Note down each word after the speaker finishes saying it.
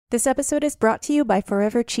This episode is brought to you by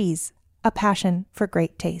Forever Cheese, a passion for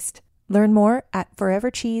great taste. Learn more at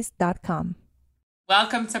forevercheese.com.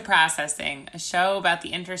 Welcome to Processing, a show about the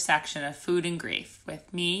intersection of food and grief,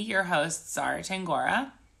 with me, your host, Zara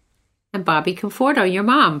Tangora. And Bobby Conforto, your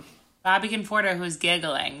mom. Bobby Conforto, who's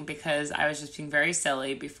giggling because I was just being very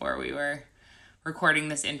silly before we were recording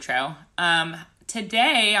this intro.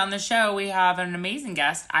 Today on the show, we have an amazing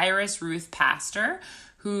guest, Iris Ruth Pastor,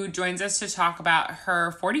 who joins us to talk about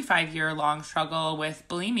her 45-year-long struggle with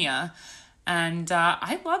bulimia. And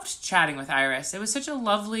I loved chatting with Iris. It was such a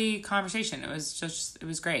lovely conversation. It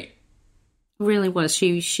was great. It really was.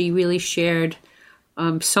 She really shared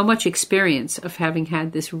so much experience of having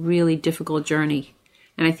had this really difficult journey.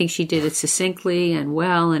 And I think she did it succinctly and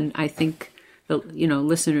well. And I think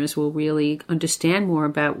listeners will really understand more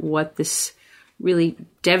about what this really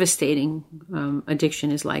devastating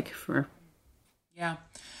addiction is like for. Yeah.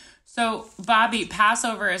 So, Bobby,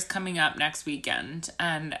 Passover is coming up next weekend,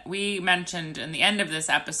 and we mentioned in the end of this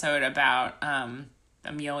episode about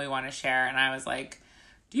a meal we want to share, and I was like,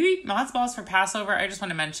 do you eat matzo balls for Passover? I just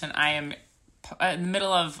want to mention I am in the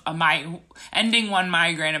middle of ending one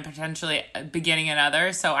migraine and potentially beginning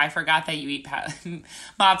another, so I forgot that you eat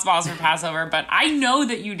matzo balls for Passover, but I know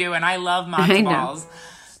that you do, and I love matzo balls.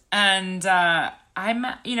 And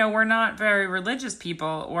we're not very religious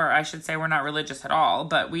people, or I should say we're not religious at all,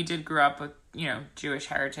 but we did grow up with, Jewish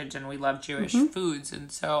heritage and we love Jewish foods.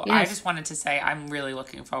 And so yes. I just wanted to say I'm really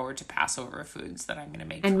looking forward to Passover foods that I'm going to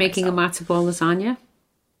make. And making myself a matzo ball lasagna?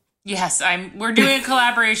 Yes, we're doing a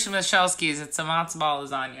collaboration with Shelsky's. It's a matzo ball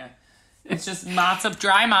lasagna. It's just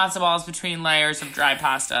dry matzo balls between layers of dry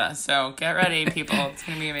pasta. So get ready, people. It's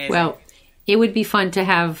going to be amazing. Well, it would be fun to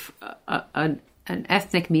have an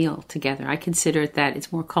ethnic meal together. I consider it that.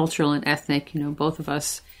 It's more cultural and ethnic. Both of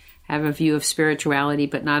us have a view of spirituality,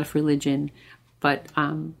 but not of religion. But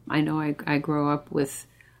I know I grew up with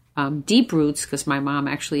deep roots because my mom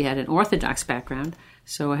actually had an Orthodox background.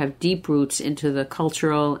 So I have deep roots into the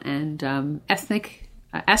cultural and ethnic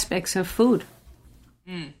aspects of food.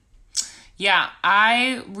 Mm. Yeah,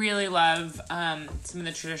 I really love some of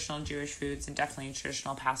the traditional Jewish foods and definitely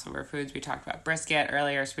traditional Passover foods. We talked about brisket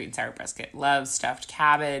earlier, sweet and sour brisket. Love stuffed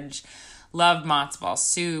cabbage. Love matzo ball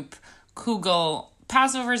soup. Kugel.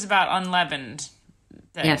 Passover is about unleavened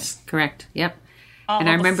things. Yes, correct. Yep. And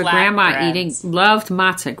I remember Grandma loved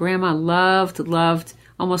matzah. Grandma loved,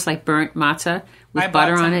 almost like burnt matzah with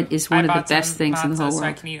butter on it is one of the best things in the whole world. So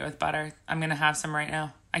I can eat it with butter. I'm going to have some right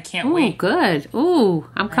now. I can't wait. Oh, good. Ooh,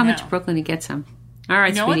 I'm coming to Brooklyn to get some. All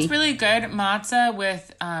right, sweetie. What's really good? Matzah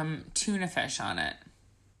with tuna fish on it.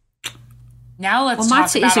 Now let's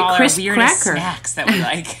talk about all our weirdest snacks that we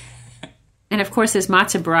like. And of course, there's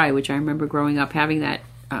matzah brie, which I remember growing up having that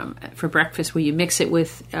for breakfast, where you mix it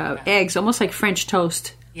with eggs, almost like French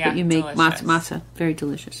toast. Yeah, but you make matzah. Very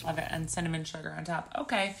delicious. Love it. And cinnamon sugar on top.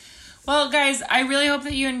 Okay. Well, guys, I really hope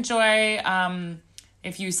that you enjoy...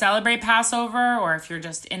 if you celebrate Passover, or if you're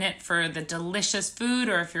just in it for the delicious food,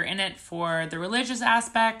 or if you're in it for the religious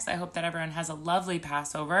aspects, I hope that everyone has a lovely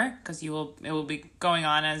Passover, because it will be going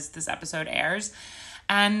on as this episode airs,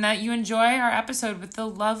 and that you enjoy our episode with the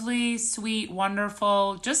lovely, sweet,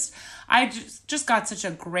 wonderful, I just got such a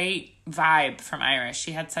great vibe from Iris.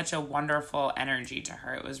 She had such a wonderful energy to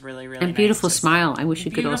her. It was really, really nice. And beautiful smile. I wish you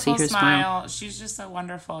could all see her smile. She's just a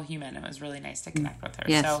wonderful human. It was really nice to connect with her.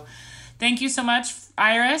 Yes. So thank you so much,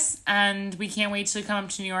 Iris, and we can't wait to come up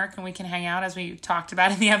to New York and we can hang out as we talked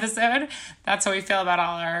about in the episode. That's how we feel about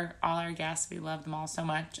all our guests. We love them all so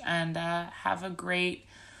much, and have a great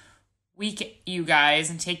week, you guys,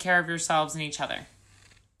 and take care of yourselves and each other.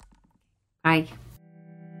 Bye.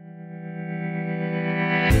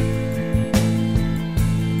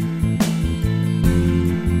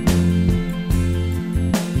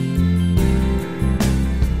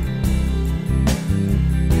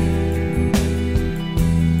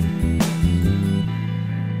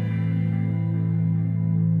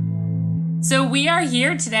 So we are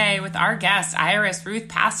here today with our guest, Iris Ruth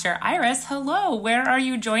Pastor. Iris, hello. Where are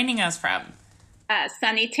you joining us from?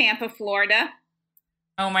 Sunny Tampa, Florida.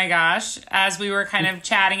 Oh my gosh. As we were kind of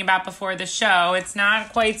chatting about before the show, it's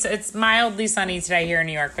mildly sunny today here in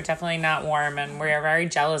New York, but definitely not warm, and we are very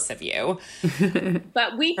jealous of you.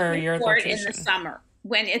 But we can record in the summer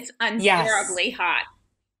when it's unbearably hot.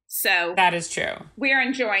 So that is true. We're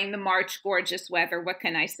enjoying the March gorgeous weather. What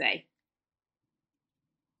can I say?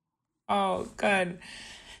 Oh, good.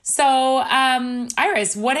 So,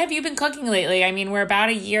 Iris, what have you been cooking lately? I mean, we're about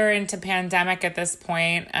a year into pandemic at this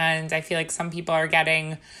point, and I feel like some people are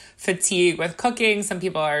getting fatigued with cooking. Some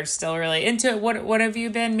people are still really into it. What have you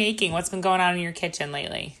been making? What's been going on in your kitchen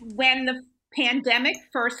lately? When the pandemic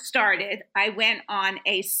first started, I went on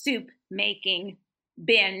a soup making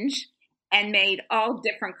binge and made all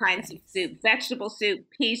different kinds of soup, vegetable soup,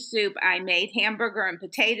 pea soup. I made hamburger and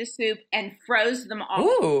potato soup and froze them all.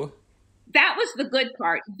 Ooh. That was the good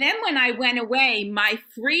part. Then when I went away, my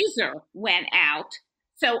freezer went out.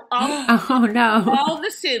 So all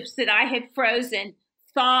the soups that I had frozen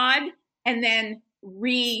thawed and then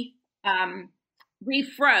refroze,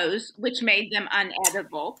 which made them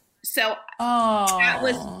unedible. So that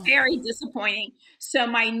was very disappointing. So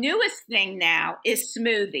my newest thing now is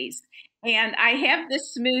smoothies. And I have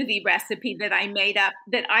this smoothie recipe that I made up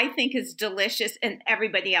that I think is delicious and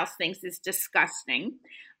everybody else thinks is disgusting.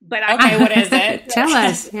 But what is it? Tell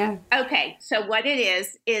us. Yeah. Okay. So what it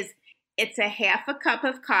is it's a half a cup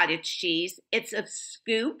of cottage cheese. It's a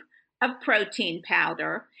scoop of protein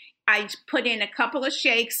powder. I put in a couple of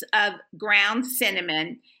shakes of ground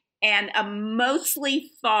cinnamon and a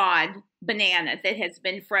mostly thawed banana that has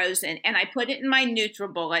been frozen. And I put it in my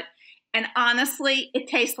NutriBullet. And honestly, it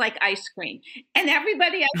tastes like ice cream. And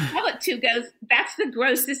everybody I tell it to goes, that's the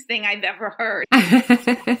grossest thing I've ever heard.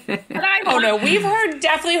 We've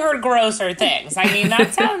definitely heard grosser things. I mean, I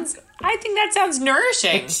think that sounds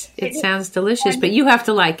nourishing. It sounds delicious, but you have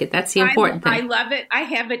to like it. That's the important thing. I love it. I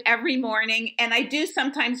have it every morning. And I do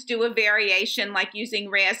sometimes do a variation, like using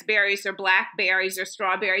raspberries or blackberries or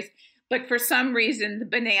strawberries. But for some reason, the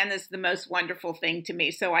banana is the most wonderful thing to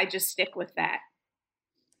me. So I just stick with that.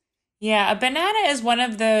 Yeah, a banana is one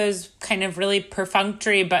of those kind of really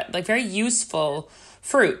perfunctory but like very useful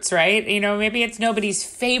fruits, right? You know, maybe it's nobody's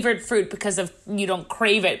favorite fruit because of you don't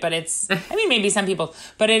crave it, but it's, I mean, maybe some people,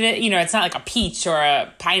 but it's not like a peach or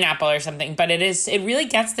a pineapple or something, but it really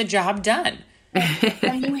gets the job done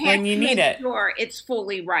when you need it. Sure, it's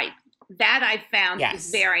fully ripe. That I've found is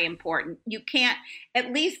very important. You can't,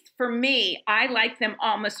 at least for me, I like them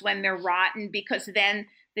almost when they're rotten because then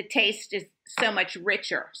the taste is so much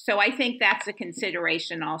richer. So I think that's a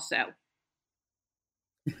consideration also.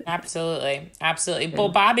 Absolutely. Well,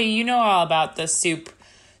 Bobby, you know all about the soup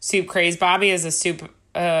craze. Bobby is a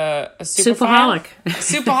soupaholic.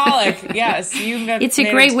 Soupaholic. Yes. It's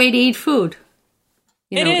a great way to eat food.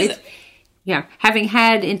 It is. Having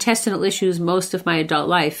had intestinal issues most of my adult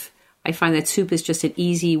life, I find that soup is just an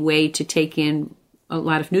easy way to take in a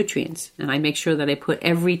lot of nutrients. And I make sure that I put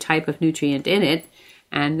every type of nutrient in it.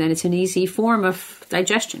 And then it's an easy form of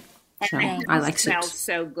digestion. So I like soup. It smells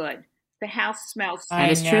so good. The house smells so good.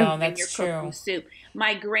 That is true. That's true. Soup.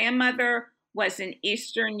 My grandmother was an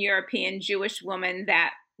Eastern European Jewish woman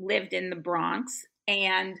that lived in the Bronx.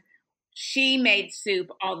 And she made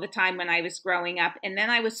soup all the time when I was growing up. And then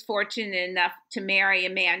I was fortunate enough to marry a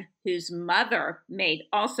man whose mother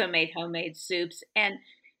also made homemade soups. And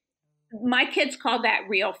my kids call that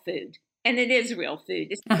real food. And it is real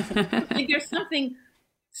food. There's something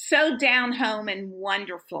so down home and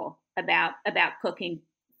wonderful about cooking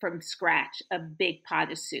from scratch a big pot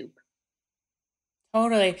of soup.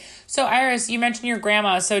 Totally. So Iris, you mentioned your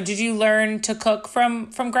grandma. So did you learn to cook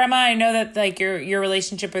from grandma? I know that like your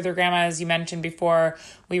relationship with your grandma, as you mentioned before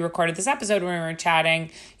we recorded this episode when we were chatting,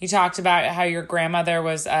 you talked about how your grandmother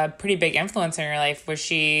was a pretty big influence in your life. Was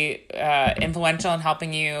she influential in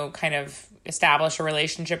helping you kind of establish a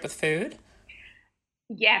relationship with food?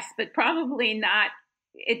 Yes, but probably not.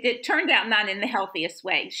 It turned out not in the healthiest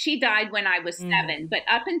way. She died when I was 7, but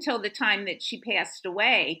up until the time that she passed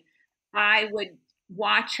away, I would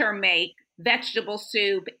watch her make vegetable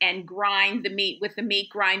soup and grind the meat with the meat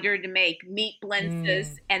grinder to make meat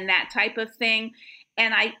blintzes and that type of thing.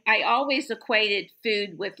 And I always equated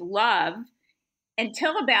food with love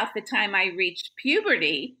until about the time I reached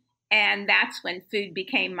puberty. And that's when food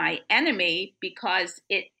became my enemy because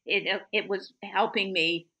it was helping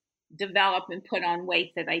me develop and put on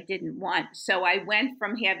weight that I didn't want. So I went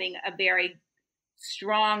from having a very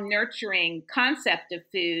strong, nurturing concept of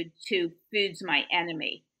food to food's my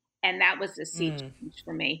enemy. And that was a sea change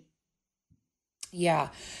for me.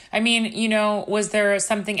 Yeah. I mean, was there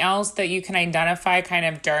something else that you can identify kind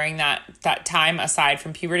of during that time aside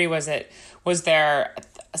from puberty? Was there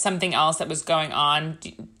something else that was going on?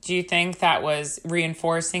 Do you think that was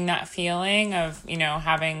reinforcing that feeling of,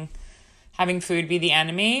 having food be the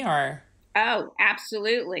enemy or? Oh,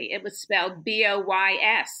 absolutely. It was spelled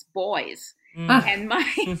BOYS, boys. And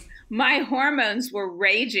my hormones were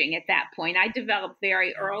raging at that point. I developed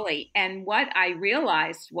very early. And what I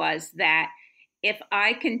realized was that if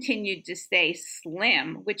I continued to stay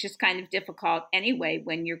slim, which is kind of difficult anyway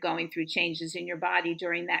when you're going through changes in your body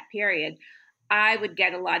during that period, I would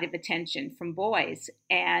get a lot of attention from boys.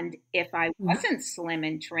 And if I wasn't slim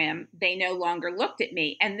and trim, they no longer looked at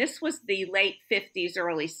me. And this was the late 50s,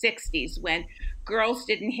 early 60s, when girls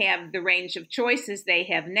didn't have the range of choices they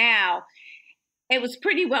have now. It was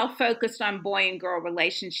pretty well focused on boy and girl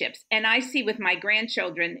relationships. And I see with my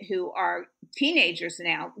grandchildren who are teenagers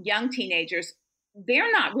now, young teenagers,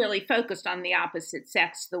 they're not really focused on the opposite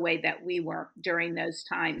sex the way that we were during those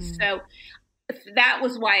times. So that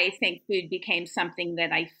was why I think food became something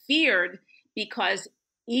that I feared, because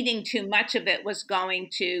eating too much of it was going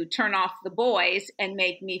to turn off the boys and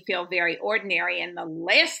make me feel very ordinary. And the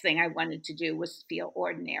last thing I wanted to do was feel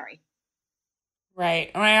ordinary.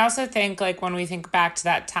 Right. And I also think, like, when we think back to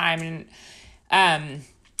that time, and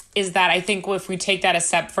is that I think if we take that a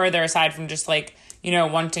step further, aside from just like, you know,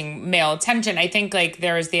 wanting male attention, I think like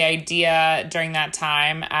there was the idea during that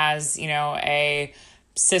time as, you know, a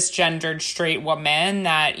cisgendered straight woman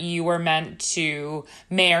that you were meant to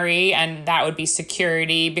marry, and that would be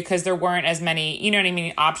security, because there weren't as many, you know what I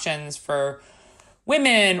mean, options for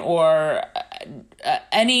women or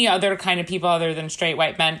any other kind of people other than straight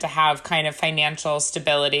white men to have kind of financial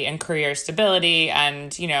stability and career stability.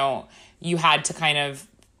 And, you know, you had to kind of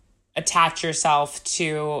attach yourself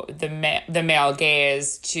to the male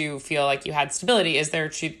gaze to feel like you had stability. Is there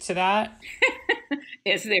truth to that?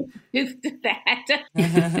 Is there truth to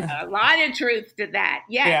that? A lot of truth to that.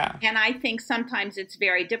 Yeah. And I think sometimes it's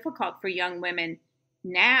very difficult for young women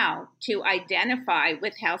now to identify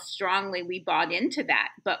with how strongly we bought into that.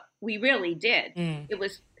 But we really did. It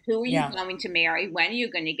was, who are you going to marry? When are you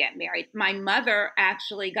going to get married? My mother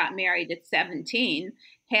actually got married at 17,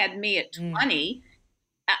 had me at 20.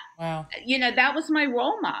 Wow. You know, that was my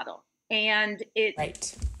role model. And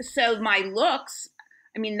so my looks,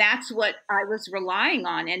 I mean, that's what I was relying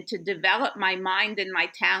on. And to develop my mind and my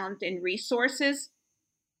talent and resources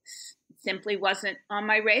simply wasn't on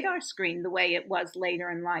my radar screen the way it was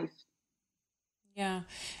later in life. Yeah.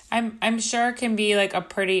 I'm sure it can be like a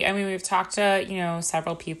pretty, I mean, we've talked to, you know,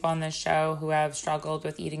 several people on this show who have struggled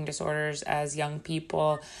with eating disorders as young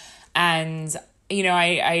people. And you know,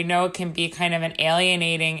 I know it can be kind of an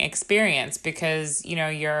alienating experience because, you know,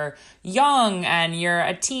 you're young and you're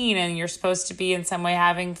a teen and you're supposed to be in some way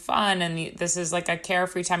having fun. And this is like a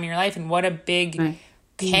carefree time in your life. And what a big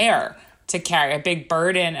care to carry, a big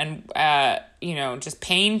burden and, you know, just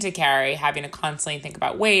pain to carry, having to constantly think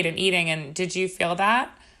about weight and eating. And did you feel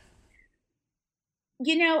that?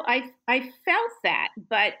 You know, I felt that,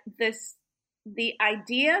 but the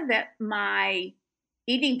idea that my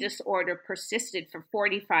eating disorder persisted for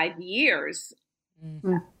 45 years.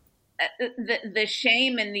 The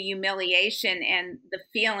shame and the humiliation and the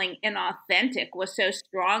feeling inauthentic was so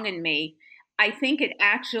strong in me. I think it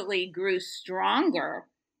actually grew stronger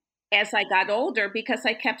as I got older because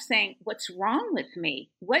I kept saying, what's wrong with me?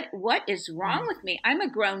 What is wrong with me? I'm a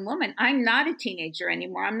grown woman. I'm not a teenager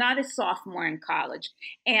anymore. I'm not a sophomore in college.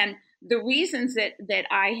 And the reasons that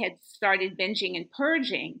I had started binging and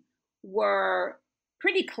purging were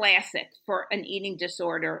pretty classic for an eating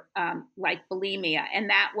disorder like bulimia. And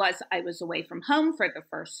that was, I was away from home for the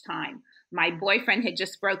first time. My boyfriend had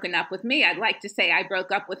just broken up with me. I'd like to say I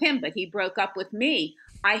broke up with him, but he broke up with me.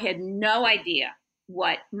 I had no idea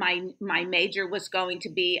what my major was going to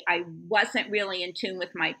be. I wasn't really in tune with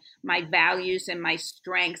my values and my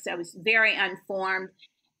strengths. I was very unformed.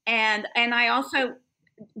 And I also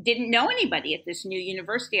didn't know anybody at this new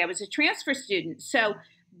university. I was a transfer student. So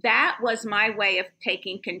that was my way of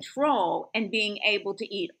taking control and being able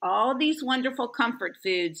to eat all these wonderful comfort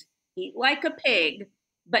foods, eat like a pig,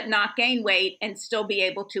 but not gain weight and still be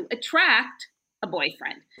able to attract a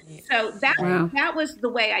boyfriend. So that was the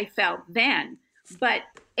way I felt then. But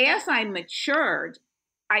as I matured,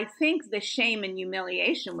 I think the shame and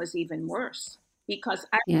humiliation was even worse because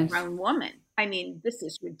I'm a grown woman. I mean, this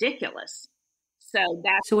is ridiculous.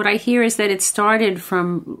 So what I hear is that it started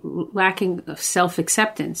from lacking of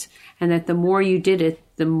self-acceptance, and that the more you did it,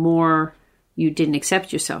 the more you didn't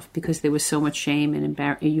accept yourself because there was so much shame and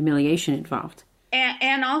humiliation involved.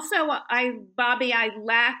 And also, Bobby, I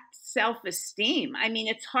lacked self-esteem. I mean,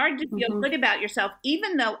 it's hard to feel good about yourself,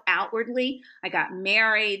 even though outwardly I got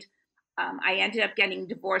married. I ended up getting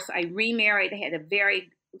divorced. I remarried. I had a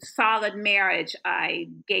very solid marriage. I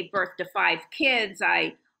gave birth to 5 kids.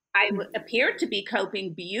 I appeared to be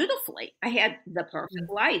coping beautifully. I had the perfect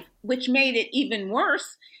life, which made it even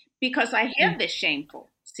worse because I had this shameful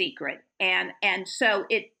secret. And so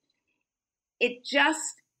it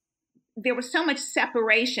just, there was so much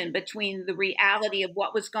separation between the reality of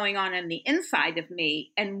what was going on the inside of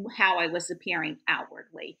me and how I was appearing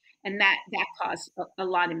outwardly. And that caused a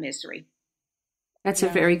lot of misery. That's a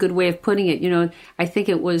very good way of putting it. You know, I think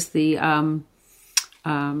it was the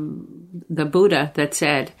Buddha that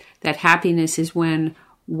said that happiness is when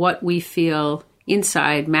what we feel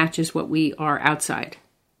inside matches what we are outside.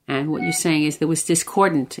 And what you're saying is there was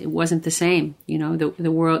discordant. It wasn't the same. You know,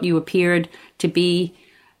 the world, you appeared to be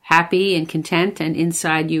happy and content, and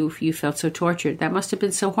inside you felt so tortured. That must have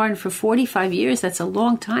been so hard. And for 45 years, that's a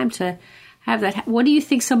long time to have that. What do you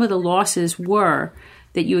think some of the losses were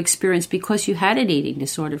that you experienced because you had an eating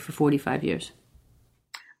disorder for 45 years?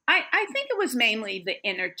 I think it was mainly the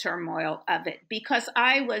inner turmoil of it, because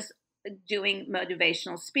I was doing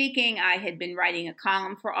motivational speaking. I had been writing a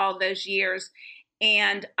column for all those years,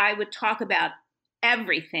 and I would talk about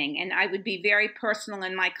everything, and I would be very personal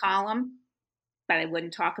in my column, but I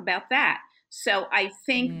wouldn't talk about that. So I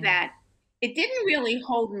think that it didn't really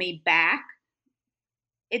hold me back.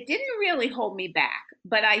 It didn't really hold me back,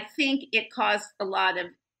 but I think it caused a lot of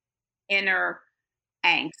inner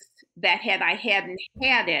angst that had I hadn't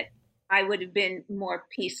had it, I would have been more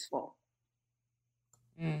peaceful.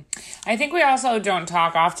 I think we also don't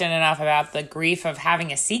talk often enough about the grief of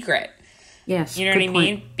having a secret. Yes. You know what I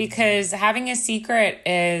mean? Because having a secret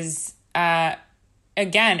is,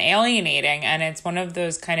 again, alienating. And it's one of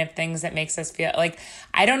those kind of things that makes us feel like,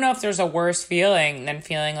 I don't know if there's a worse feeling than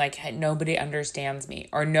feeling like nobody understands me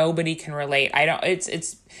or nobody can relate.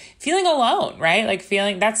 It's feeling alone, right? Like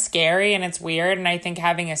feeling that's scary and it's weird. And I think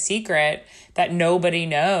having a secret that nobody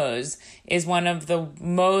knows is one of the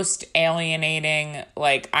most alienating,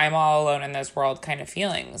 like I'm all alone in this world kind of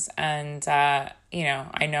feelings. And, you know,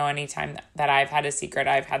 I know anytime that I've had a secret,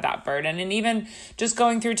 I've had that burden. And even just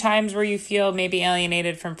going through times where you feel maybe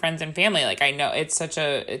alienated from friends and family, like I know it's such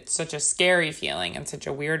a scary feeling and such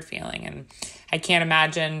a weird feeling. And I can't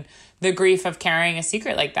imagine the grief of carrying a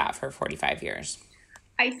secret like that for 45 years.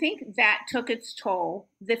 I think that took its toll.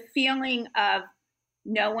 The feeling of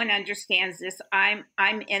no one understands this. I'm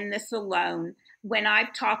in this alone. When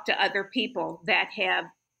I've talked to other people that have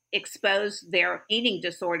exposed their eating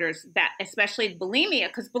disorders, that especially bulimia,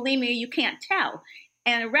 because bulimia you can't tell.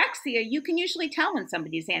 Anorexia, you can usually tell when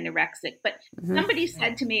somebody's anorexic. But somebody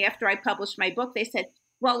said to me after I published my book, they said,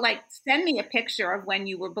 well, like, send me a picture of when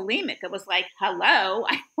you were bulimic. It was like, hello,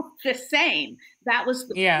 I look the same. That was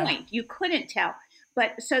the point. You couldn't tell.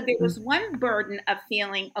 But so there was one burden of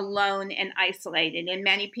feeling alone and isolated, and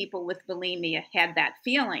many people with bulimia had that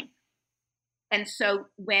feeling. And so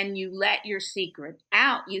when you let your secret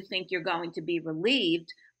out, you think you're going to be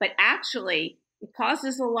relieved, but actually it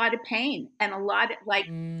causes a lot of pain and a lot of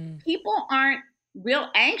people aren't real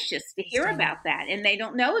anxious to hear about that, and they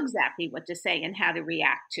don't know exactly what to say and how to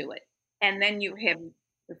react to it. And then you have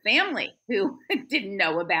the family who didn't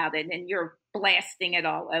know about it, and you're blasting it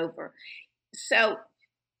all over. So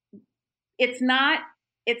it's not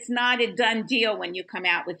a done deal when you come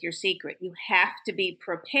out with your secret. You have to be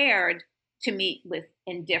prepared to meet with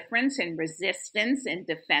indifference and resistance and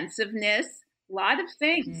defensiveness, a lot of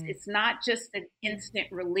things. It's not just an instant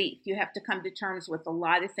relief. You have to come to terms with a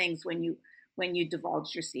lot of things when you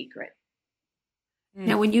divulge your secret.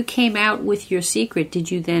 Now, when you came out with your secret,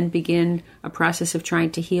 did you then begin a process of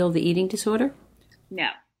trying to heal the eating disorder? No.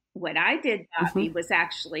 What I did, Bobby, was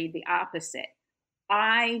actually the opposite.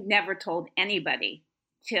 I never told anybody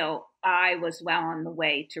till I was well on the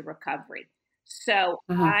way to recovery. So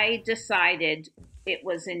I decided, it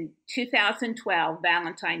was in 2012,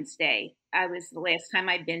 Valentine's Day. I was the last time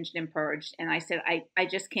I binged and purged. And I said, I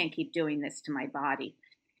just can't keep doing this to my body.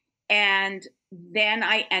 And then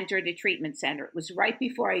I entered a treatment center. It was right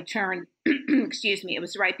before I turned, it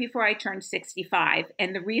was right before I turned 65.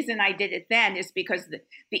 And the reason I did it then is because the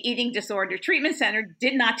eating disorder treatment center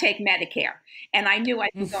did not take Medicare. And I knew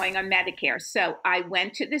I'd be going on Medicare. So I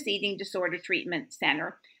went to this eating disorder treatment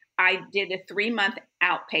center. I did a 3-month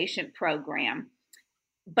outpatient program,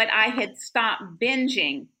 but I had stopped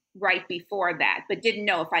binging right before that, but didn't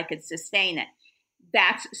know if I could sustain it.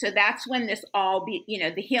 That's when this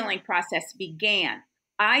the healing process began.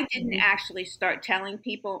 I didn't actually start telling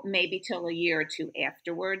people maybe till a year or two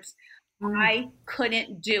afterwards. I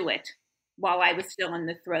couldn't do it while I was still in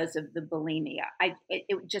the throes of the bulimia.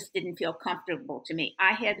 It just didn't feel comfortable to me.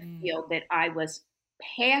 I had to feel that I was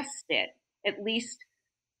past it, at least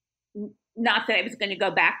not that I was going to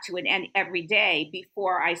go back to it every day,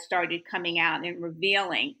 before I started coming out and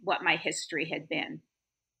revealing what my history had been.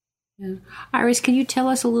 Yeah. Iris, can you tell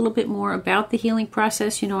us a little bit more about the healing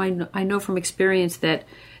process? You know, I know from experience that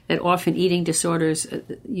often eating disorders,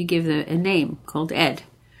 you give a name called ED,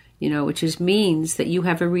 which means that you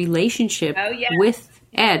have a relationship with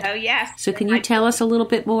Ed. Oh, yes. So can you tell us a little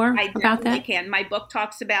bit more about that? I can. My book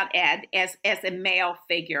talks about Ed as a male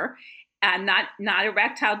figure. not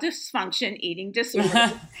erectile dysfunction, eating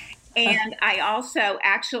disorder. And I also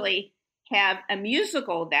actually have a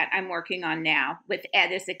musical that I'm working on now with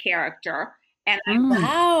Ed as a character. And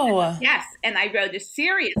Wow. yes, and I wrote a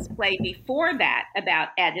serious play before that about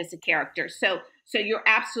Ed as a character. So you're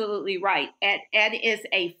absolutely right. Ed is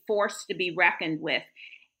a force to be reckoned with.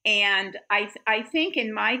 And I think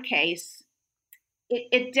in my case,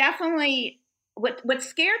 it definitely, what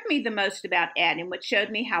scared me the most about Ed and what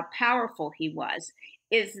showed me how powerful he was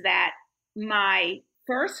is that my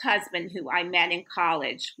first husband, who I met in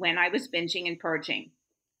college when I was binging and purging,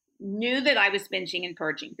 knew that I was binging and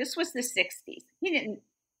purging. This was the 60s.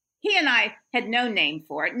 He and I had no name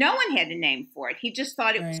for it. No one had a name for it. He just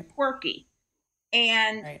thought it was quirky.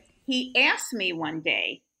 And he asked me one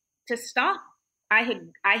day to stop. I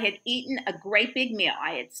had eaten a great big meal.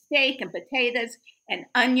 I had steak and potatoes and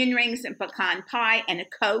onion rings and pecan pie and a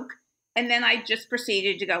Coke. And then I just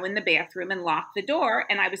proceeded to go in the bathroom and lock the door,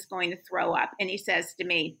 and I was going to throw up. And he says to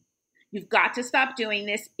me, "You've got to stop doing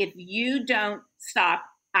this. If you don't stop,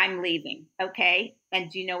 I'm leaving." Okay.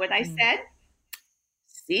 And do you know what I said?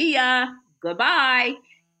 "See ya. Goodbye."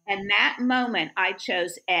 And that moment I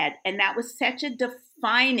chose Ed. And that was such a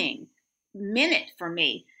defining minute for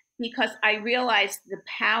me because I realized the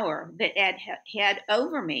power that Ed had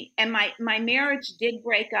over me. And my marriage did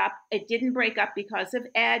break up. It didn't break up because of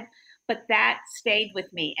Ed, but that stayed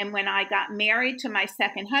with me. And when I got married to my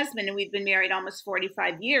second husband, and we've been married almost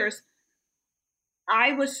 45 years,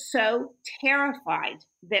 I was so terrified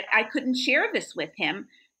that I couldn't share this with him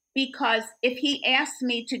because if he asked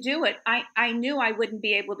me to do it, I knew I wouldn't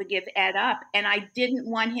be able to give Ed up. And I didn't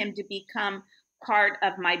want him to become part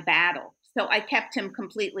of my battle. So I kept him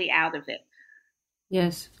completely out of it.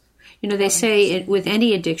 Yes. They say with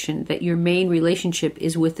any addiction that your main relationship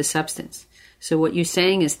is with the substance. So what you're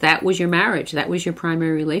saying is that was your marriage. That was your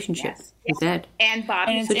primary relationship with Ed. And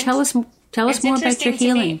Bobby. So tell us more about your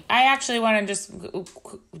healing. I actually want to just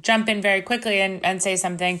jump in very quickly and say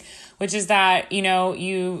something, which is that,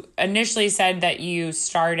 you initially said that you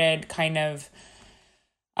started kind of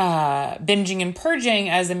binging and purging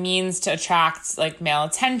as a means to attract like male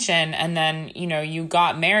attention. And then, you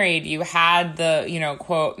got married, you had the,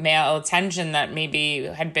 quote, male attention that maybe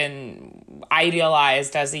had been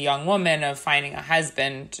idealized as a young woman of finding a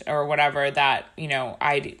husband or whatever that,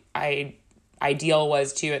 ideal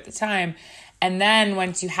was to you at the time. And then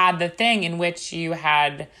once you had the thing in which you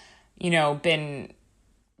had, been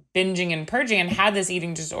binging and purging and had this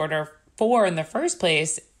eating disorder for in the first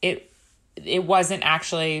place, it wasn't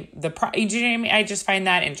actually do you know what I mean? I just find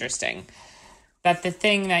that interesting that the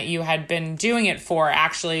thing that you had been doing it for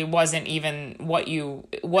actually wasn't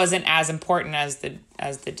as important as the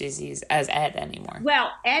disease as Ed anymore. Well,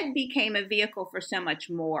 Ed became a vehicle for so much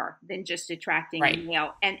more than just attracting a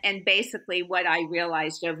male. And basically what I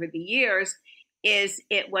realized over the years is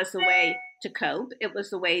it was a way to cope. It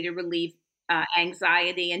was a way to relieve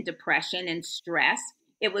anxiety and depression and stress.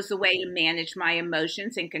 It was a way to manage my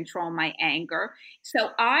emotions and control my anger. So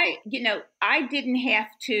I didn't have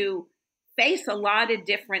to face a lot of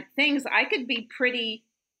different things. I could be a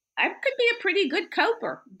pretty good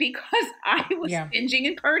coper because I was binging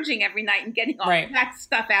and purging every night and getting all that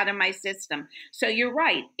stuff out of my system. So you're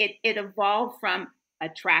right. It evolved from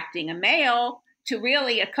attracting a male to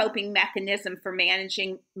really a coping mechanism for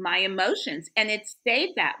managing my emotions. And it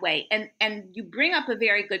stayed that way. And you bring up a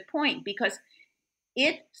very good point because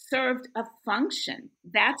it served a function.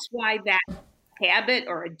 That's why that habit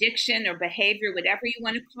or addiction or behavior, whatever you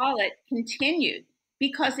want to call it, continued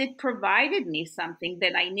because it provided me something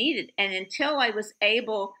that I needed. And until I was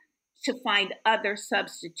able to find other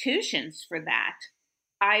substitutions for that,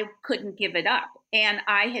 I couldn't give it up. And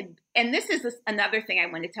this is another thing I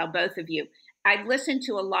want to tell both of you. I've listened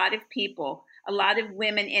to a lot of people, a lot of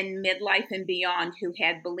women in midlife and beyond who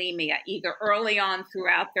had bulimia, either early on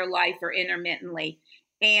throughout their life or intermittently.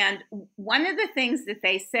 And one of the things that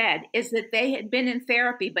they said is that they had been in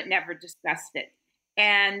therapy but never discussed it.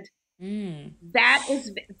 And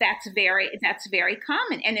that's very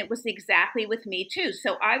common. And it was exactly with me too.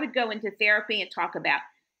 So I would go into therapy and talk about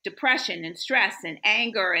depression and stress and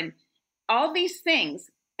anger and all these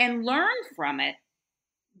things and learn from it.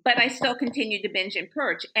 But I still continued to binge and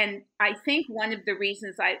purge. And I think one of the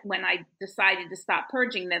reasons when I decided to stop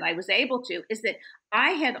purging that I was able to is that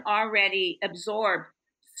I had already absorbed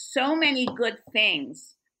so many good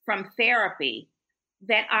things from therapy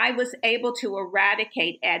that I was able to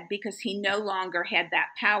eradicate Ed because he no longer had that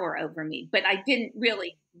power over me. But I didn't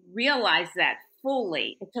really realize that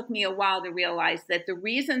fully. It took me a while to realize that the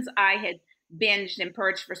reasons I had binged and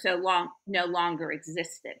purged for so long no longer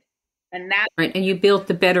existed. And that Right. And you built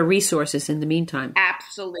the better resources in the meantime.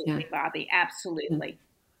 absolutely, Yeah. Bobby, absolutely.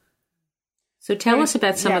 So tell us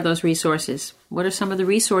about some of those resources. What are some of the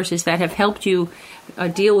resources that have helped you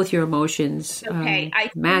deal with your emotions, Okay,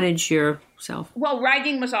 manage yourself? Well,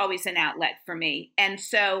 writing was always an outlet for me. And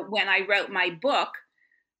so when I wrote my book,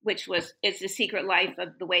 which was It's the Secret Life of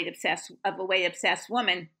a Weight Obsessed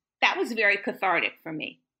Woman, that was very cathartic for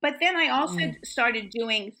me. But then I also started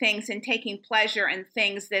doing things and taking pleasure in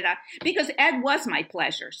things because Ed was my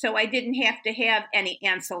pleasure. So I didn't have to have any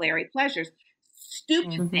ancillary pleasures.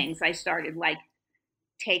 Stupid things I started, like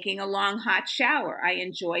taking a long hot shower. I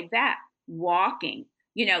enjoyed that. Walking,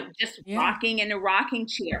 just rocking in a rocking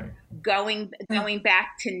chair, going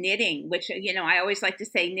back to knitting, which, I always like to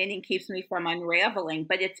say knitting keeps me from unraveling,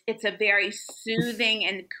 but it's a very soothing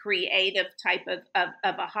and creative type of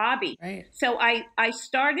a hobby. Right. So I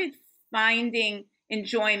started finding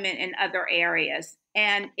enjoyment in other areas,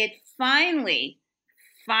 and it finally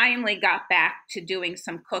got back to doing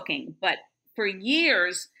some cooking. But for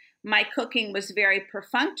years, my cooking was very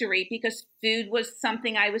perfunctory because food was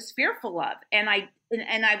something I was fearful of. And I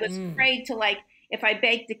was afraid to, like, if I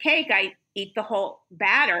baked a cake, I eat the whole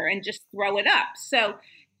batter and just throw it up. So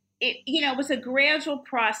it was a gradual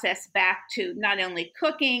process back to not only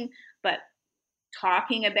cooking, but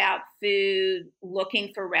talking about food,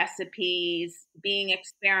 looking for recipes, being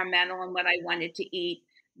experimental in what I wanted to eat.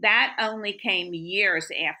 That only came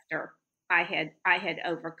years after I had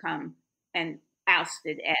overcome and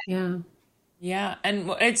ousted Ed. Yeah. Yeah. And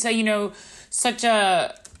it's such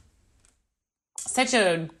a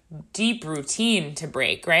deep routine to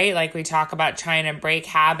break, right? Like we talk about trying to break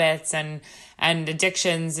habits and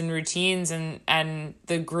addictions and routines, and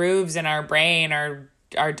the grooves in our brain are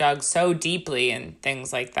dug so deeply and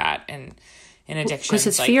things like that, and in addictions because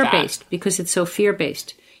it's like fear-based, that. because it's so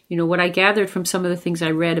fear-based. What I gathered from some of the things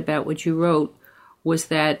I read about what you wrote was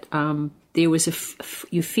that there was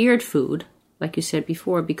you feared food, like you said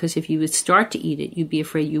before, because if you would start to eat it, you'd be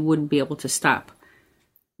afraid you wouldn't be able to stop.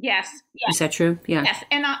 Yes. Is that true? Yeah. Yes.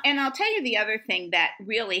 And I'll tell you the other thing that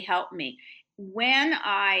really helped me. When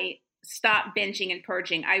I stopped binging and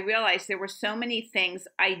purging, I realized there were so many things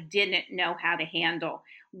I didn't know how to handle.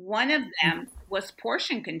 One of them was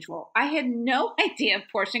portion control. I had no idea of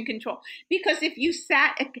portion control, because if you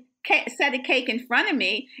set a cake in front of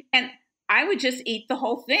me, and I would just eat the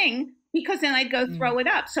whole thing, because then I'd go throw it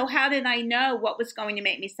up. So how did I know what was going to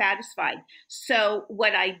make me satisfied? So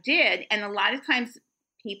what I did, and a lot of times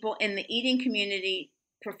people in the eating community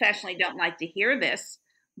professionally don't like to hear this,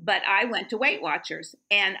 but I went to Weight Watchers.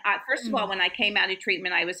 And first of all, when I came out of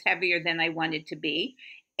treatment, I was heavier than I wanted to be.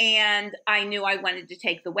 And I knew I wanted to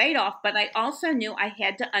take the weight off, but I also knew I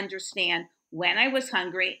had to understand when I was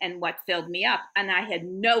hungry and what filled me up. And I had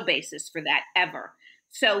no basis for that ever.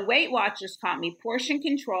 So Weight Watchers taught me portion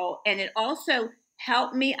control, and it also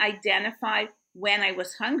helped me identify when I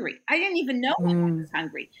was hungry. I didn't even know when I was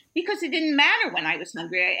hungry, because it didn't matter when I was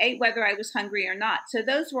hungry. I ate whether I was hungry or not. So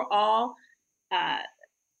those were all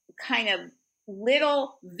kind of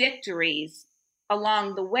little victories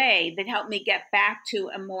along the way that helped me get back to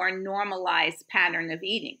a more normalized pattern of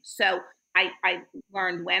eating. So I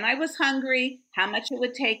learned when I was hungry, how much it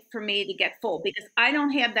would take for me to get full, because I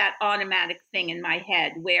don't have that automatic thing in my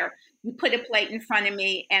head where you put a plate in front of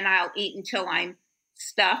me and I'll eat until I'm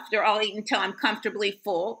stuffed, or I'll eat until I'm comfortably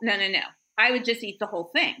full. No. I would just eat the whole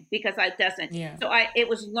thing, because I doesn't. Yeah. So it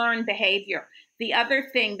was learned behavior. The other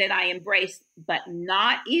thing that I embraced, but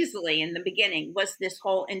not easily in the beginning, was this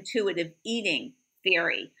whole intuitive eating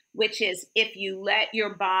theory, which is if you let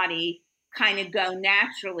your body kind of go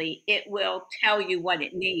naturally, it will tell you what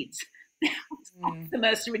it needs. That was the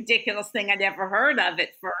most ridiculous thing I'd ever heard of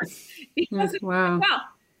at first, because well,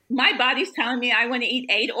 my body's telling me I want to eat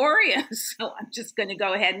 8 Oreos, so I'm just going to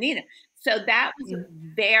go ahead and eat it. So that was a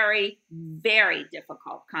very, very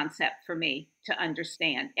difficult concept for me to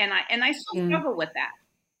understand, and I still struggle with that.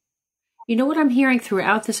 What I'm hearing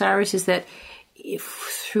throughout this, Iris, is that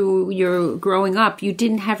through your growing up, you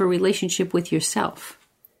didn't have a relationship with yourself.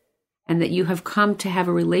 And that you have come to have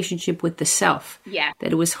a relationship with the self. Yeah.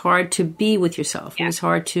 That it was hard to be with yourself. Yeah. It was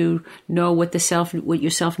hard to know what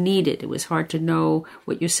yourself needed. It was hard to know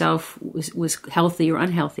what yourself was healthy or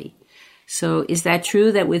unhealthy. So is that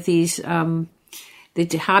true that with these,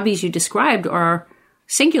 the hobbies you described are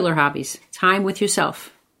singular hobbies, time with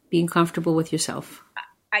yourself, being comfortable with yourself?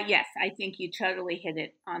 Yes, I think you totally hit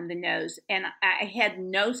it on the nose. And I had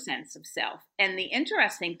no sense of self. And the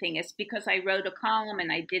interesting thing is, because I wrote a column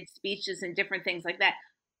and I did speeches and different things like that,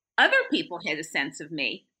 other people had a sense of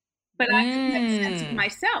me, but I didn't have a sense of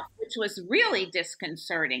myself, which was really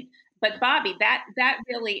disconcerting. But Bobby, that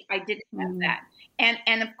really, I didn't have that.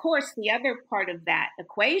 And of course, the other part of that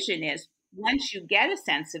equation is once you get a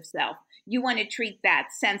sense of self, you want to treat that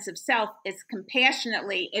sense of self as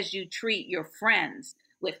compassionately as you treat your friends,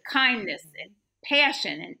 with kindness and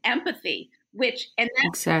passion and empathy,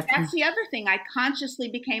 that's the other thing I consciously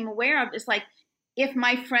became aware of, is like, if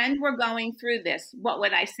my friend were going through this, what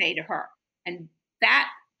would I say to her? And that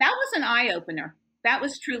was an eye opener. That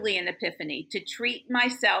was truly an epiphany, to treat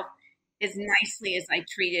myself as nicely as I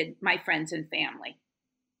treated my friends and family.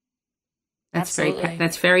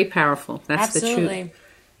 That's very powerful. That's Absolutely. The truth.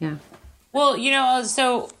 Yeah. Well,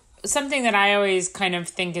 so something that I always kind of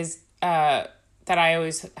think is, that I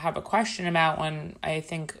always have a question about when I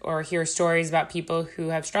think or hear stories about people who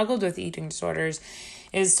have struggled with eating disorders,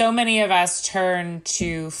 is so many of us turn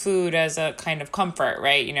to food as a kind of comfort,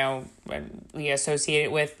 right? We associate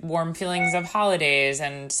it with warm feelings of holidays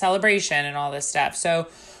and celebration and all this stuff. So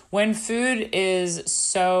when food is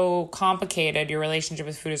so complicated, your relationship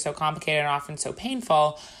with food is so complicated and often so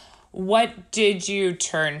painful, what did you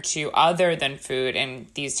turn to other than food in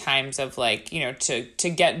these times of to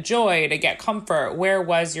get joy, to get comfort? Where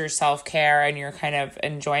was your self-care and your kind of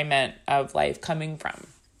enjoyment of life coming from?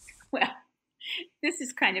 Well, this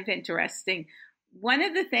is kind of interesting. One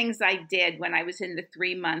of the things I did when I was in the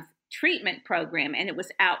 3-month treatment program, and it was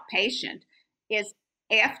outpatient, is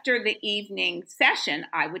after the evening session,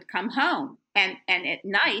 I would come home. And at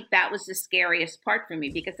night, that was the scariest part for me,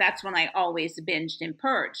 because that's when I always binged and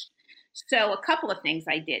purged. So a couple of things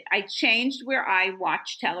I did. I changed where I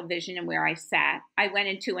watched television and where I sat. I went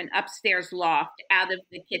into an upstairs loft out of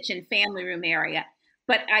the kitchen family room area,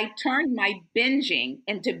 but I turned my binging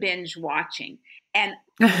into binge watching. And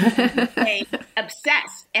I became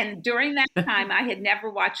obsessed. And during that time, I had never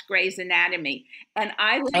watched Grey's Anatomy. And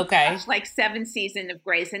I watched like 7 seasons of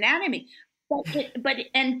Grey's Anatomy.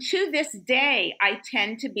 And to this day, I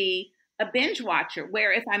tend to be a binge watcher,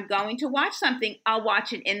 where if I'm going to watch something, I'll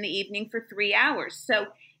watch it in the evening for 3 hours. So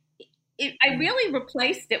I really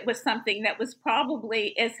replaced it with something that was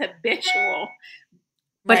probably as habitual.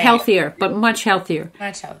 But healthier, but much healthier.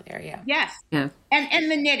 Much healthier, yeah. Yes. Yeah.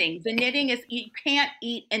 And the knitting is, you can't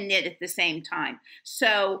eat and knit at the same time.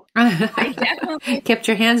 So I definitely kept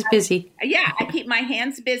your hands busy. I keep my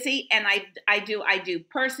hands busy, and I do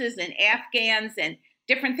purses and Afghans and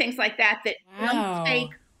different things like that don't take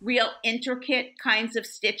real intricate kinds of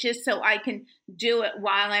stitches, so I can do it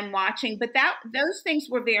while I'm watching. But those things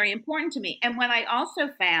were very important to me. And what I also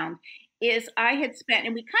found is I had spent,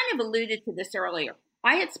 and we kind of alluded to this earlier,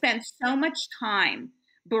 I had spent so much time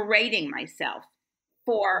berating myself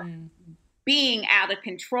for being out of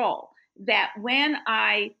control, that when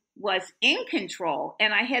I was in control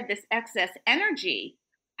and I had this excess energy,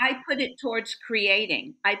 I put it towards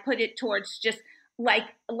creating. I put it towards just like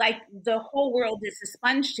the whole world is a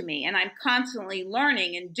sponge to me, and I'm constantly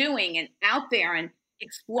learning and doing and out there and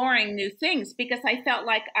exploring new things, because I felt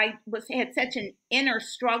like I had such an inner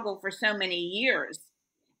struggle for so many years.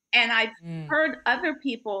 And I've heard other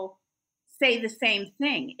people say the same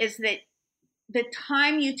thing, is that the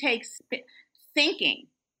time you take thinking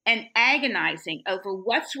and agonizing over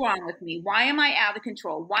what's wrong with me, why am I out of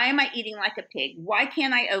control? Why am I eating like a pig? Why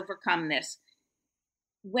can't I overcome this?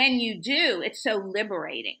 When you do, it's so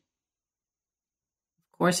liberating.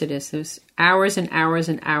 Of course it is. There's hours and hours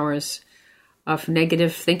and hours of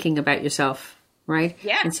negative thinking about yourself, right?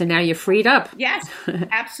 Yeah. And so now you're freed up. Yes,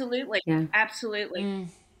 absolutely. Yeah. Absolutely.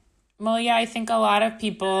 Well, yeah, I think a lot of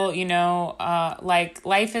people, like,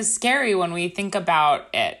 life is scary when we think about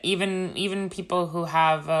it. Even people who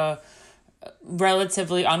have a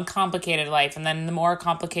relatively uncomplicated life, and then the more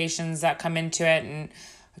complications that come into it, and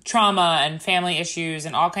trauma and family issues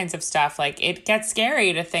and all kinds of stuff, like, it gets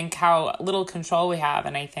scary to think how little control we have.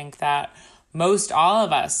 And I think that most all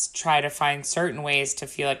of us try to find certain ways to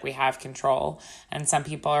feel like we have control. And some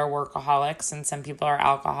people are workaholics, and some people are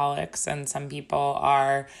alcoholics, and some people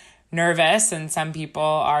are nervous, and some people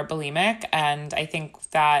are bulimic. And I think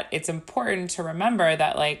that it's important to remember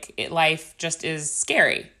that life just is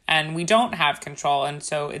scary and we don't have control. And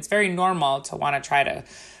so it's very normal to want to try to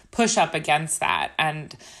push up against that.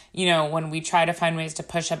 And, when we try to find ways to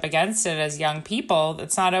push up against it as young people,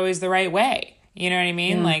 it's not always the right way. You know what I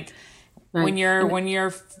mean? Yeah. Right. When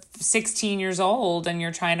you're 16 years old and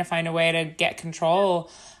you're trying to find a way to get control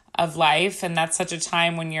of life, and that's such a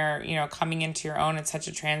time when you're coming into your own, it's such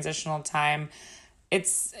a transitional time.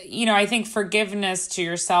 It's I think forgiveness to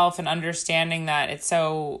yourself and understanding that it's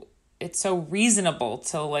so it's so reasonable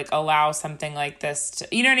to like allow something like this to,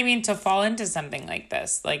 you know what I mean, to fall into something like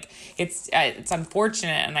this. Like it's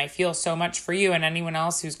unfortunate, and I feel so much for you and anyone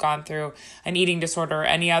else who's gone through an eating disorder or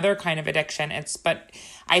any other kind of addiction. But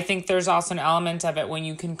I think there's also an element of it when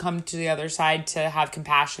you can come to the other side to have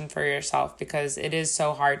compassion for yourself, because it is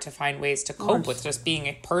so hard to find ways to cope with just being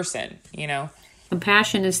a person, you know.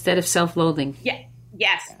 Compassion instead of self-loathing. Yeah.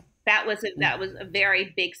 Yes. That was a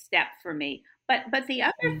very big step for me. But the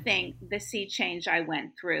other thing, the sea change I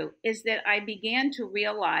went through, is that I began to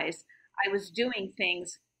realize I was doing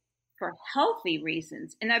things for healthy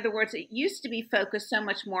reasons. In other words, it used to be focused so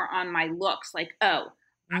much more on my looks, like, oh,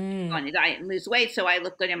 I'm going to diet and lose weight so I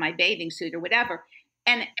look good in my bathing suit or whatever.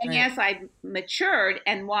 And as I matured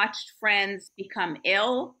and watched friends become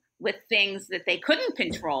ill with things that they couldn't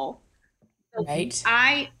control,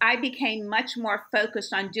 I became much more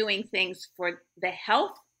focused on doing things for the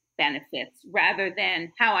health benefits rather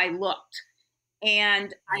than how I looked.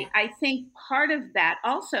 And I think part of that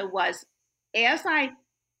also was as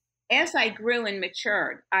I grew and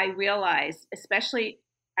matured, I realized, especially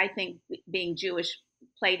I think being Jewish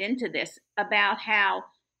played into this, about how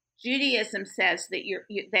Judaism says that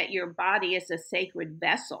your body is a sacred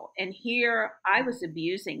vessel. And here I was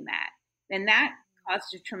abusing that. And that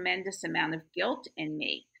caused a tremendous amount of guilt in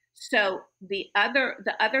me. So the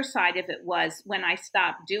other side of it was when I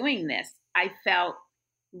stopped doing this, I felt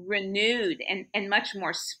renewed and much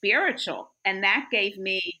more spiritual. And that gave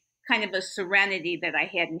me kind of a serenity that I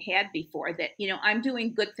hadn't had before, that, you know, I'm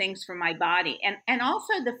doing good things for my body. And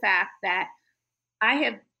also the fact that I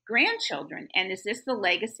have grandchildren. And is this the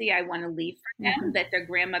legacy I want to leave for them, that their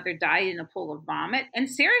grandmother died in a pool of vomit? And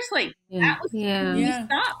seriously, that was when we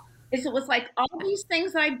stopped. It was like all these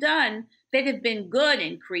things I've done that have been good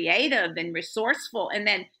and creative and resourceful, and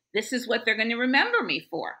then this is what they're going to remember me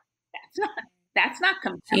for. That's not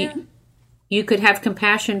compassion. You could have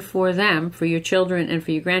compassion for them, for your children and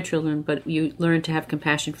for your grandchildren, but you learn to have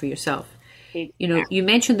compassion for yourself. Exactly. You know, you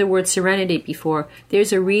mentioned the word serenity before.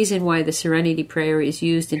 There's a reason why the serenity prayer is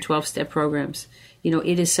used in 12-step programs. You know,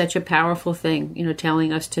 it is such a powerful thing, you know,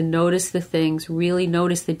 telling us to notice the things, really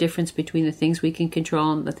notice the difference between the things we can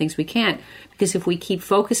control and the things we can't. Because if we keep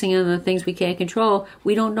focusing on the things we can't control,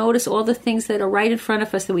 we don't notice all the things that are right in front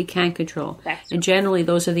of us that we can control. And generally,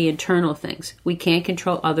 those are the internal things. We can't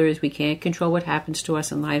control others. We can't control what happens to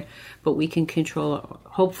us in life, but we can control,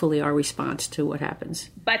 hopefully, our response to what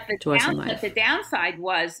happens to us in life. But the downside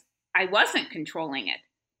was I wasn't controlling it.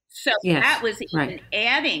 So that was even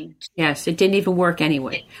adding. Yes, it didn't even work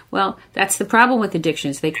anyway. Well, that's the problem with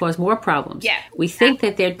addictions. They cause more problems. Yeah, we think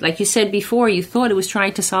that they're, like you said before, you thought it was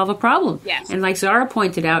trying to solve a problem. Yes. And like Zara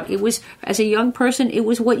pointed out, it was, as a young person, it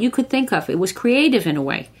was what you could think of. It was creative in a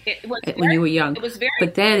way when you were young. It was very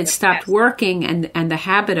but then it stopped working, and the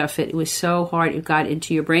habit of it was so hard. It got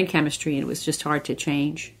into your brain chemistry, and it was just hard to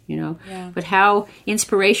change. You know, but how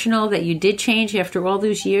inspirational that you did change after all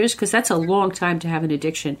those years, because that's a long time to have an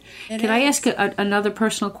addiction. Can I ask another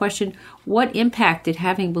personal question? What impact did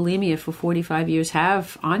having bulimia for 45 years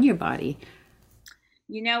have on your body?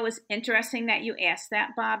 You know, it was interesting that you asked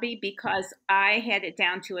that, Bobby, because I had it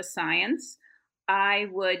down to a science. I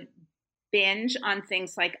would binge on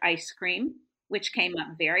things like ice cream, which came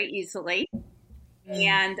up very easily.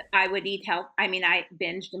 And I would eat health. I mean, I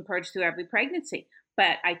binged and purged through every pregnancy.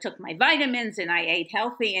 But I took my vitamins and I ate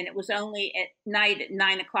healthy, and it was only at night at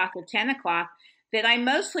 9 o'clock or 10 o'clock that I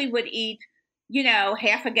mostly would eat, you know,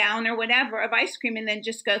 half a gallon or whatever of ice cream and then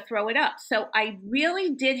just go throw it up. So I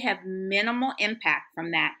really did have minimal impact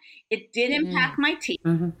from that. It did impact my teeth.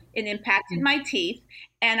 It impacted my teeth,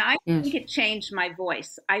 and I think it changed my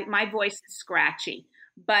voice. My voice is scratchy.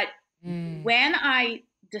 But when I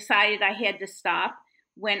decided I had to stop,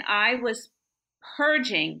 when I was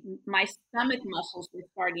purging, my stomach muscles were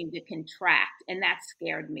starting to contract, and that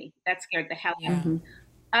scared me. That scared the hell out of me.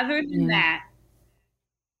 Other than that,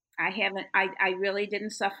 I really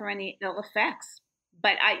didn't suffer any ill effects.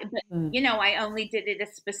 But you know, I only did it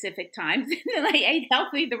at specific times, and I ate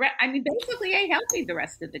healthy basically ate healthy the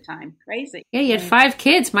rest of the time. Crazy. Yeah, you had 5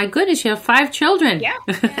 kids. My goodness, you have 5 children. Yeah,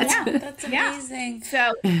 that's amazing.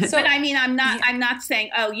 So, but I mean, I'm not saying,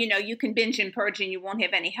 oh, you know, you can binge and purge and you won't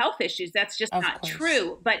have any health issues. That's just not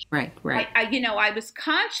true. But right. I was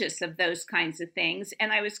conscious of those kinds of things,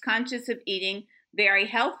 and I was conscious of eating very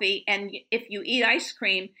healthy. And if you eat ice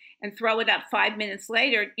cream and throw it up 5 minutes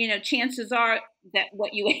later, you know, chances are that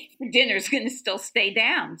what you ate for dinner is going to still stay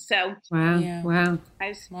down. So wow.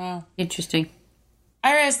 I was, Interesting.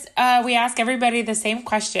 Iris, we ask everybody the same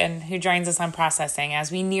question who joins us on processing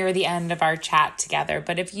as we near the end of our chat together.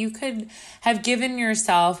 But if you could have given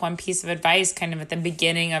yourself one piece of advice kind of at the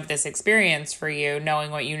beginning of this experience for you, knowing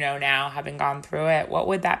what you know now, having gone through it, what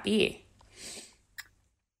would that be?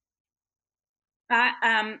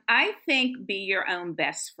 I think be your own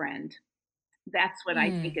best friend. That's what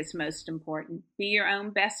I think is most important. Be your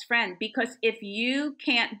own best friend, because if you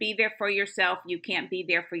can't be there for yourself, you can't be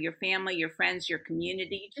there for your family, your friends, your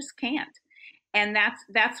community. You just can't. And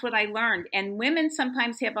that's what I learned. And women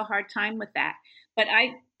sometimes have a hard time with that. But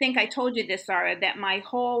I think I told you this, Zara, that my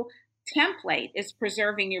whole template is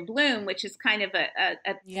preserving your bloom, which is kind of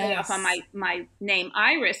a payoff on my name,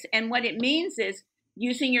 Iris. And what it means is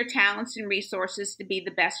using your talents and resources to be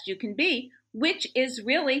the best you can be, which is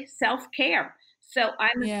really self-care. So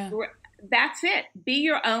that's it. Be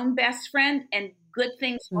your own best friend and good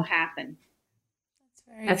things will happen.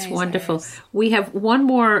 That's nice, wonderful. Iris. We have one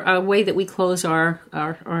more way that we close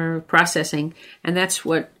our processing, and that's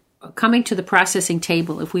coming to the processing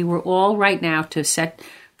table. If we were all right now to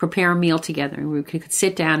prepare a meal together and we could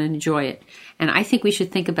sit down and enjoy it. And I think we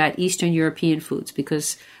should think about Eastern European foods,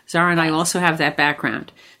 because Zara and I also have that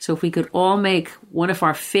background. So if we could all make one of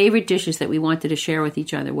our favorite dishes that we wanted to share with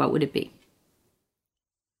each other, what would it be?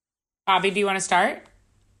 Bobby, do you want to start?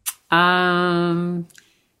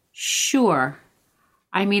 Sure.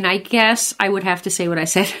 I mean, I guess I would have to say what I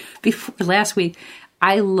said before last week.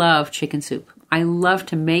 I love chicken soup. I love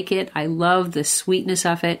to make it. I love the sweetness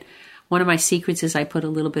of it. One of my secrets is I put a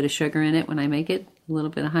little bit of sugar in it when I make it, a little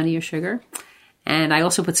bit of honey or sugar. And I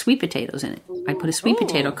also put sweet potatoes in it. I put a sweet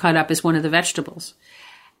potato cut up as one of the vegetables.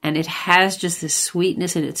 And it has just this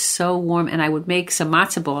sweetness, and it's so warm. And I would make some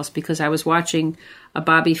matzo balls, because I was watching a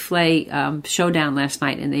Bobby Flay showdown last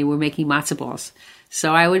night, and they were making matzo balls.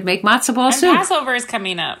 So I would make matzo balls too. Passover is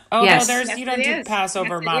coming up. Oh, yes. No, you don't do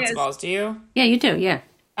Passover matzo balls, do you? Yeah, you do, yeah.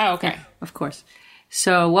 Oh, okay. Yeah, of course.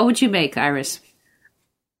 So what would you make, Iris?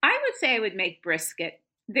 I would say I would make brisket.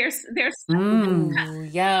 There's yum.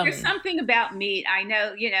 There's something about meat. I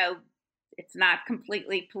know, it's not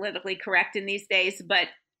completely politically correct in these days, but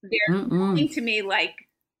there's something to me like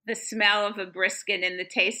the smell of a brisket and the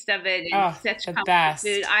taste of it, and such comfort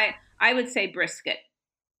food. I would say brisket.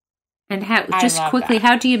 And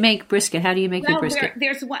how do you make brisket? How do you make your brisket?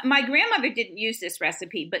 There's one. My grandmother didn't use this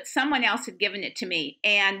recipe, but someone else had given it to me.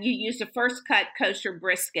 And you use a first cut kosher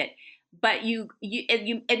brisket, but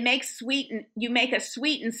it makes sweet, and you make a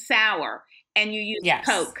sweet and sour, and you use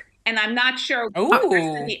Coke. And I'm not sure what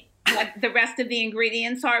the rest of the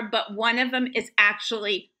ingredients are, but one of them is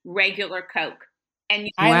actually regular Coke. And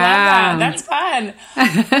I love that. That's fun.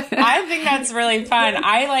 I think that's really fun.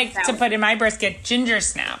 I like to put in my brisket ginger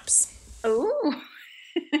snaps. Ooh.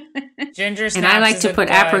 Ginger snaps. And I like to put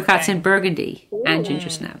apricots in burgundy and ginger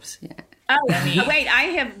snaps. Yeah. Oh, wait, I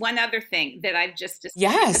have one other thing that I've just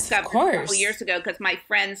discovered a couple years ago, because my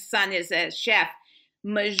friend's son is a chef.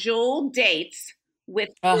 Majul dates with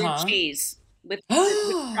blue cheese. With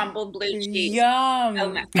crumbled blue cheese. Yum.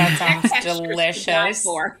 Oh, that sounds delicious.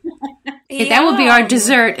 Okay, that will be our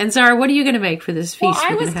dessert. And Zara, what are you going to make for this feast?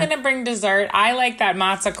 Well, I was going to bring dessert. I like that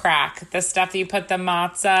matzah crack. The stuff that you put the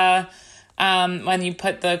matzah, when you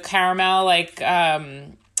put the caramel,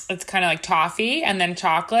 it's kind of like toffee, and then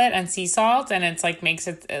chocolate and sea salt, and it's like makes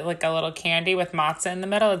it like a little candy with matzah in the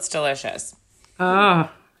middle. It's delicious. Oh,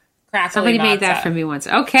 crackly somebody matzah. made that for me once.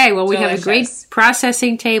 Okay, well, we have a great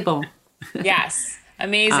processing table. Yes,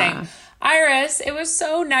 amazing. Iris, it was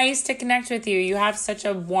so nice to connect with you. You have such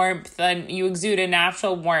a warmth, and you exude a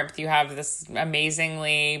natural warmth. You have this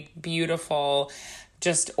amazingly beautiful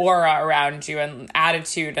just aura around you, and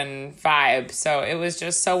attitude and vibe. So it was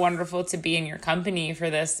just so wonderful to be in your company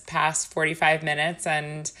for this past 45 minutes.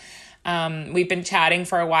 And we've been chatting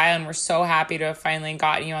for a while, and we're so happy to have finally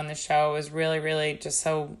gotten you on the show. It was really, really just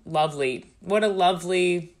so lovely. What a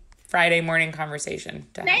lovely Friday morning conversation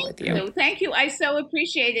to have with you. Thank you. I so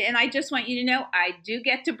appreciate it. And I just want you to know I do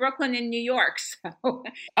get to Brooklyn and New York. So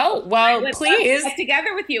please get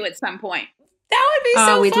together with you at some point. That would be so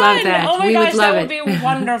fun. We'd love that. Oh my we gosh, would love that would be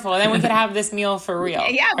wonderful. Then we could have this meal for real.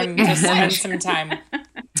 Yeah, and just spend some time.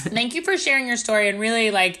 Thank you for sharing your story, and really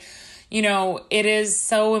it is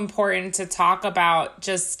so important to talk about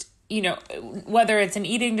just, whether it's an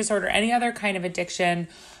eating disorder, any other kind of addiction,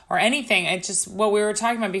 or anything. It's just what we were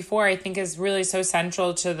talking about before, I think is really so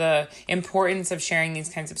central to the importance of sharing these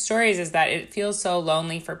kinds of stories, is that it feels so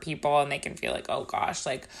lonely for people, and they can feel like, oh gosh,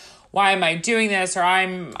 why am I doing this? Or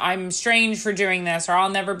I'm strange for doing this, or I'll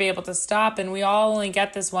never be able to stop. And we all only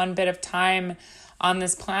get this one bit of time on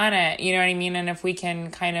this planet, you know what I mean? And if we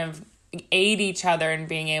can kind of aid each other in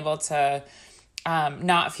being able to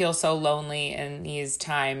not feel so lonely in these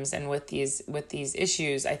times and with these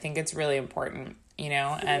issues. I think it's really important,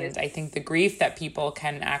 and I think the grief that people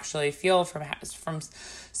can actually feel from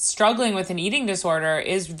struggling with an eating disorder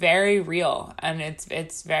is very real, and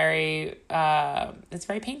it's very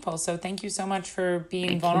painful. So thank you so much for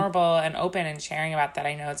being vulnerable and open and sharing about that.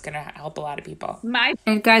 I know it's going to help a lot of people.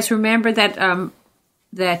 And guys, remember that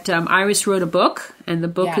Iris wrote a book, and the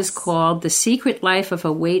book is called The Secret Life of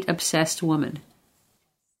a Weight-Obsessed Woman.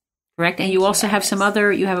 Correct? And you also have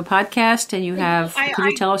you have a podcast, and you have, could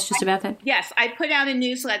you tell us just about that? Yes, I put out a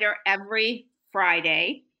newsletter every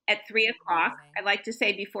Friday at 3:00. I like to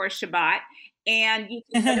say before Shabbat. And you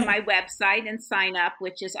can go to my website and sign up,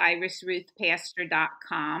 which is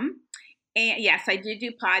irisruthpastor.com. And yes, I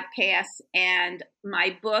do podcasts, and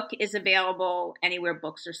my book is available anywhere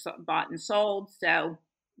books are bought and sold. So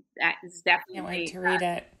that is definitely Can't wait to read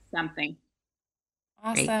it. Something.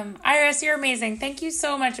 Awesome. Great. Iris, you're amazing. Thank you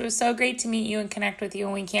so much. It was so great to meet you and connect with you,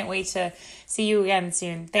 and we can't wait to see you again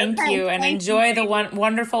soon. Thank you, and enjoy the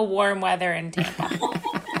wonderful warm weather in Tampa.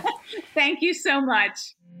 Thank you so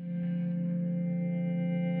much.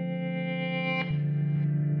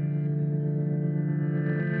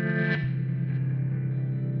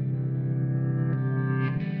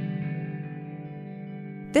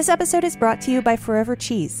 This episode is brought to you by Forever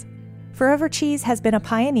Cheese. Forever Cheese has been a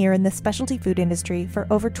pioneer in the specialty food industry for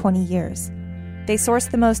over 20 years. They source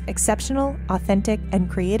the most exceptional, authentic, and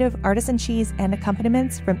creative artisan cheese and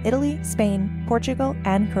accompaniments from Italy, Spain, Portugal,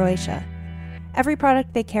 and Croatia. Every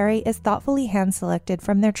product they carry is thoughtfully hand-selected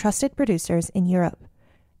from their trusted producers in Europe.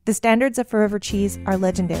 The standards of Forever Cheese are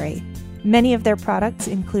legendary. Many of their products,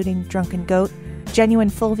 including Drunken Goat, Genuine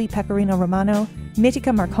Fulvi Pecorino Romano,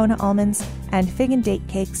 Mitica Marcona almonds, and fig and date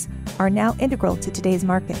cakes, are now integral to today's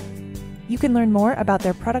market. You can learn more about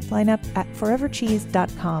their product lineup at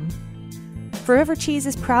forevercheese.com. Forever Cheese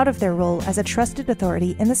is proud of their role as a trusted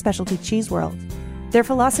authority in the specialty cheese world. Their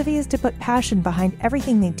philosophy is to put passion behind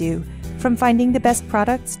everything they do, from finding the best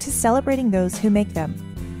products to celebrating those who make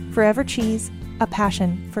them. Forever Cheese, a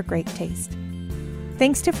passion for great taste.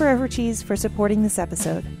 Thanks to Forever Cheese for supporting this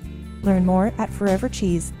episode. Learn more at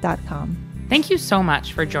forevercheese.com. Thank you so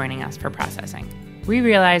much for joining us for Processing. We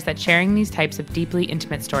realize that sharing these types of deeply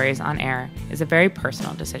intimate stories on air is a very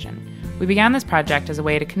personal decision. We began this project as a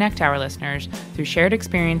way to connect our listeners through shared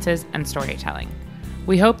experiences and storytelling.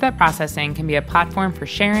 We hope that Processing can be a platform for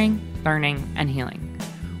sharing, learning, and healing.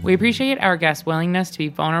 We appreciate our guests' willingness to be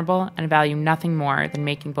vulnerable and value nothing more than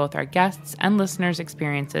making both our guests' and listeners'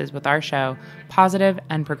 experiences with our show positive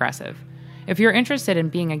and progressive. If you're interested in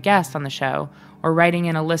being a guest on the show or writing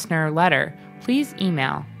in a listener letter, please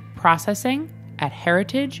email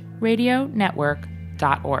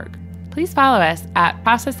processing@heritageradionetwork.org. Please follow us at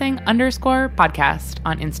processing_podcast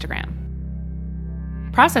on Instagram.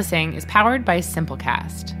 Processing is powered by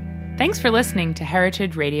Simplecast. Thanks for listening to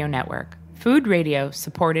Heritage Radio Network, food radio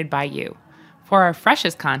supported by you. For our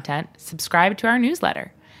freshest content, subscribe to our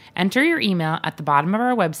newsletter. Enter your email at the bottom of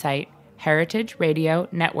our website,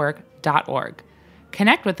 heritageradionetwork.org.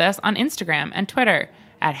 Connect with us on Instagram and Twitter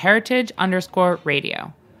at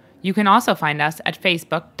heritage_radio. You can also find us at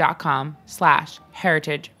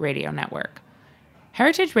facebook.com/Heritage Radio Network.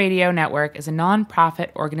 Heritage Radio Network is a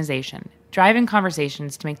nonprofit organization driving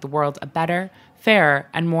conversations to make the world a better, fairer,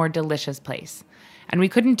 and more delicious place. And we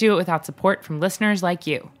couldn't do it without support from listeners like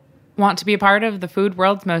you. Want to be a part of the food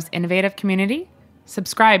world's most innovative community?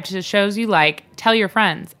 Subscribe to the shows you like, tell your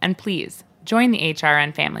friends, and please join the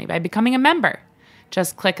HRN family by becoming a member.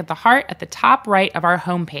 Just click at the heart at the top right of our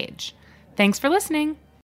homepage. Thanks for listening.